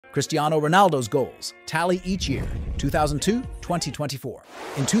Cristiano Ronaldo's goals tally each year. 2002, 2024.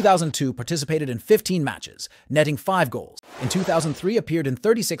 In 2002, participated in 15 matches, netting 5 goals. In 2003, appeared in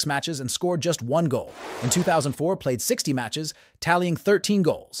 36 matches and scored just 1 goal. In 2004, played 60 matches, tallying 13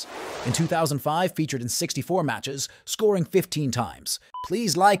 goals. In 2005, featured in 64 matches, scoring 15 times.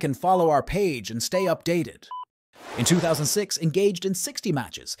 Please like and follow our page and stay updated. In 2006, engaged in 60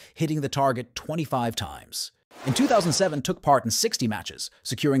 matches, hitting the target 25 times. In 2007, took part in 60 matches,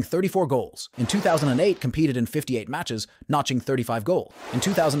 securing 34 goals. In 2008, competed in 58 matches, notching 35 goals. In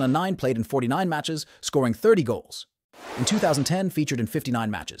 2009, played in 49 matches, scoring 30 goals. In 2010, featured in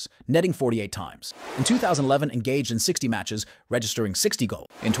 59 matches, netting 48 times. In 2011, engaged in 60 matches, registering 60 goals.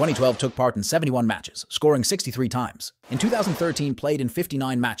 In 2012, took part in 71 matches, scoring 63 times. In 2013, played in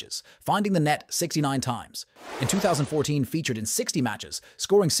 59 matches, finding the net 69 times. In 2014, featured in 60 matches,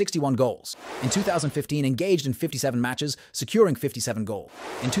 scoring 61 goals. In 2015, engaged in 57 matches, securing 57 goals.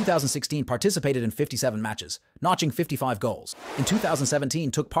 In 2016, participated in 57 matches, notching 55 goals. In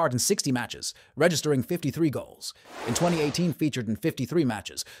 2017, took part in 60 matches, registering 53 goals. In 2018, featured in 53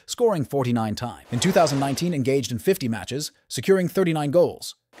 matches, scoring 49 times. In 2019, engaged in 50 matches, securing 39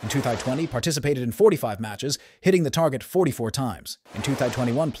 goals. In 2020, participated in 45 matches, hitting the target 44 times. In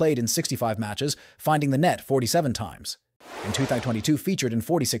 2021, played in 65 matches, finding the net 47 times. In 2022, featured in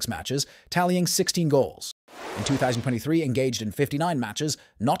 46 matches, tallying 16 goals. In 2023, engaged in 59 matches,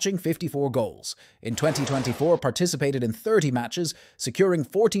 notching 54 goals. In 2024, participated in 30 matches, securing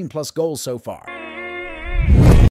 14+ goals so far.